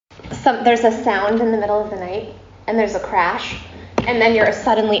there's a sound in the middle of the night, and there's a crash, and then you're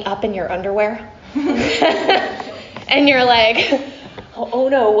suddenly up in your underwear. And you're like, oh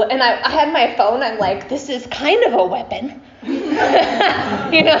no. And I had my phone. I'm like, this is kind of a weapon. And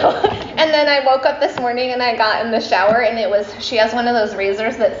then I woke up this morning and I got in the shower, and she has one of those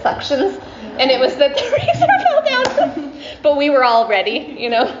razors that suctions, and it was that the razor fell down. But we were all ready,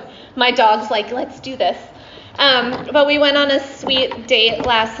 My dog's like, let's do this. But we went on a sweet date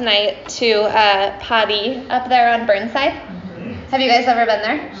last night to Potty up there on Burnside. Have you guys ever been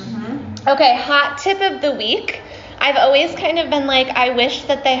there? Okay, hot tip of the week. I've always kind of been like, I wish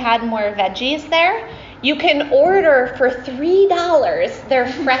that they had more veggies there. You can order for $3 their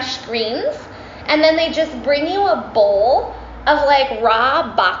fresh greens, and then they just bring you a bowl of like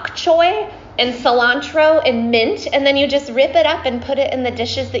raw bok choy and cilantro and mint, and then you just rip it up and put it in the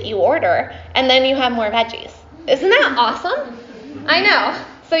dishes that you order, and then you have more veggies. Isn't that awesome? I know.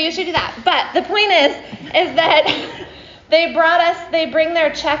 So you should do that. But the point is that they bring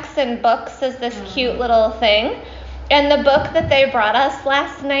their checks and books as this cute little thing. And the book that they brought us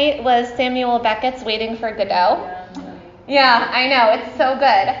last night was Samuel Beckett's Waiting for Godot. Yeah, I know. It's so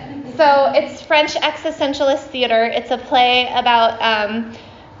good. So it's French existentialist theater. It's a play about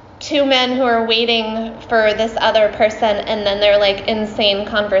two men who are waiting for this other person, and then they're like insane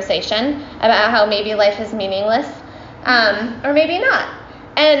conversation about how maybe life is meaningless, or maybe not.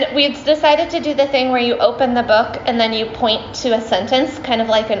 And we decided to do the thing where you open the book and then you point to a sentence, kind of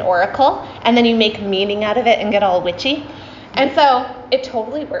like an oracle, and then you make meaning out of it and get all witchy. And so it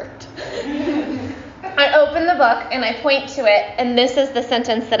totally worked. I open the book and I point to it, and this is the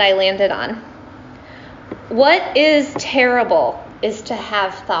sentence that I landed on. What is terrible is to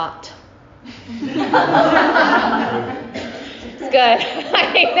have thought. It's good.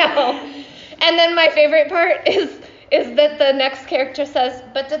 I know. And then my favorite part is that the next character says,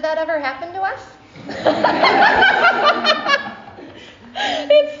 but did that ever happen to us?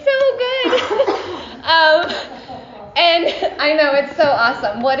 It's so good. And I know, it's so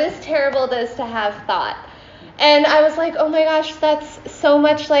awesome. What is terrible is to have thought. And I was like, oh my gosh, that's so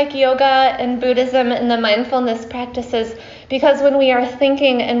much like yoga and Buddhism and the mindfulness practices, because when we are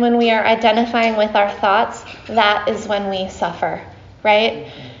thinking and when we are identifying with our thoughts, that is when we suffer,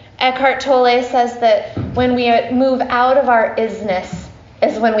 right? Eckhart Tolle says that when we move out of our isness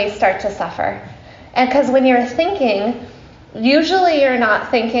is when we start to suffer. And because when you're thinking, usually you're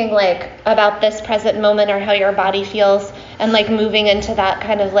not thinking like about this present moment or how your body feels and like moving into that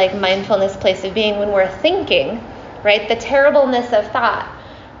kind of like mindfulness place of being. When we're thinking, right, the terribleness of thought,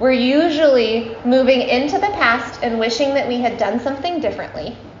 we're usually moving into the past and wishing that we had done something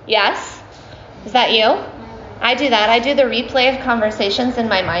differently. Yes? Is that you? I do that. I do the replay of conversations in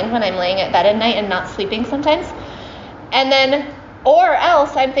my mind when I'm laying at bed at night and not sleeping sometimes. And then, or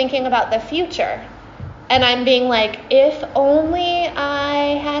else I'm thinking about the future. And I'm being like, if only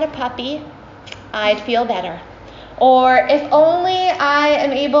I had a puppy, I'd feel better. Or if only I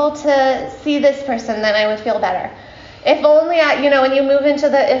am able to see this person, then I would feel better. If only when you move into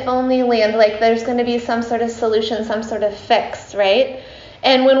the if only land, like there's going to be some sort of solution, some sort of fix, right?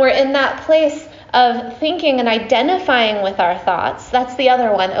 And when we're in that place of thinking and identifying with our thoughts, that's the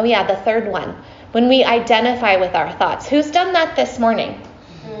other one. Oh yeah, the third one. When we identify with our thoughts. Who's done that this morning?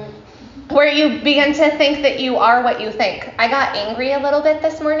 Where you begin to think that you are what you think. I got angry a little bit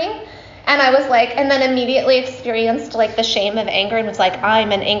this morning, and I was like, and then immediately experienced like the shame of anger and was like,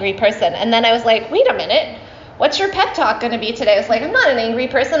 I'm an angry person. And then I was like, wait a minute, what's your pep talk going to be today? I was like, I'm not an angry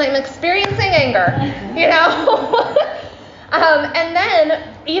person, I'm experiencing anger, And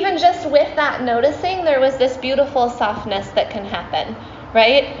then even just with that noticing, there was this beautiful softness that can happen,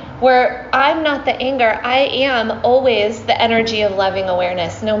 right? Where I'm not the anger, I am always the energy of loving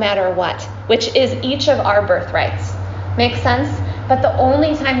awareness, no matter what, which is each of our birthrights. Makes sense? But the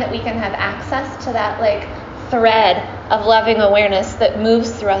only time that we can have access to that like thread of loving awareness that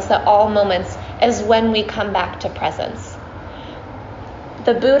moves through us at all moments is when we come back to presence.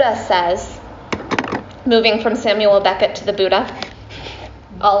 The Buddha says, moving from Samuel Beckett to the Buddha,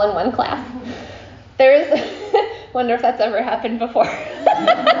 all in one class. Wonder if that's ever happened before.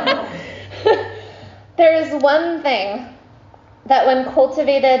 There is one thing that when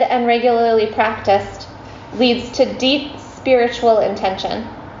cultivated and regularly practiced leads to deep spiritual intention,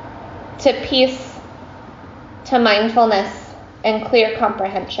 to peace, to mindfulness and clear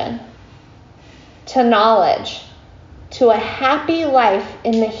comprehension, to knowledge, to a happy life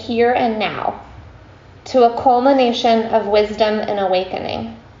in the here and now, to a culmination of wisdom and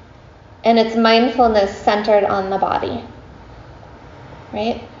awakening. And it's mindfulness centered on the body.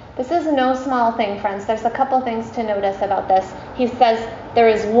 Right? This is no small thing, friends. There's a couple things to notice about this. he says there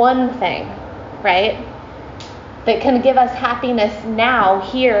is one thing, right, that can give us happiness now,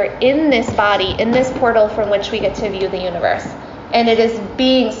 here, in this body, in this portal from which we get to view the universe. And it is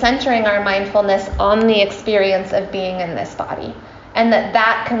centering our mindfulness on the experience of being in this body. And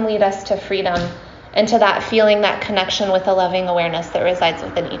that can lead us to freedom and to that feeling, that connection with a loving awareness that resides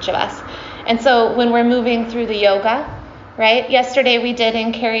within each of us. And so when we're moving through the yoga, right, yesterday we did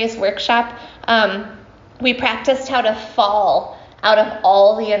in Carrie's workshop, we practiced how to fall out of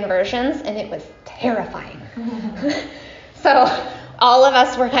all the inversions, and it was terrifying. So all of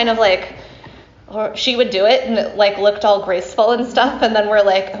us were kind of like, or she would do it, and it like looked all graceful and stuff, and then we're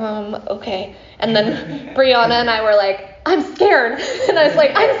like, okay. And then Brianna and I were like, I'm scared. And I was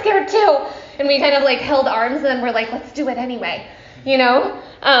like, I'm scared too. And we kind of like held arms, and then we're like, let's do it anyway. You know,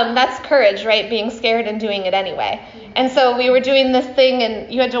 that's courage, right? Being scared and doing it anyway. And so we were doing this thing,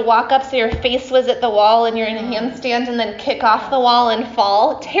 and you had to walk up so your face was at the wall, and you're in a handstand, and then kick off the wall and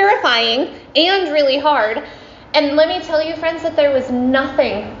fall. Terrifying and really hard. And let me tell you, friends, that there was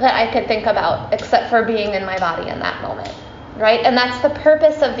nothing that I could think about except for being in my body in that moment, right? And that's the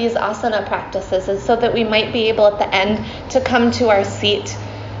purpose of these asana practices, is so that we might be able at the end to come to our seat,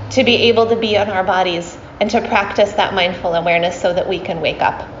 to be able to be in our bodies, and to practice that mindful awareness so that we can wake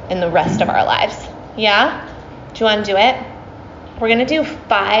up in the rest of our lives. Yeah? Do you want to do it? We're going to do 5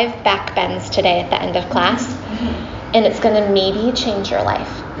 back bends today at the end of class, and it's going to maybe change your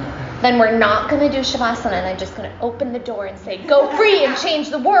life. Then we're not going to do Shavasana, and I'm just going to open the door and say, go free and change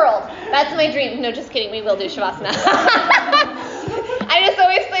the world. That's my dream. No, just kidding. We will do Shavasana. I just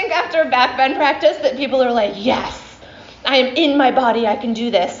always think after back bend practice that people are like, yes, I am in my body. I can do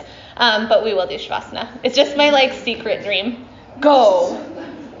this. But we will do Shavasana. It's just my like secret dream. Go.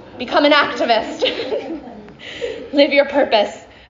 Become an activist. Live your purpose.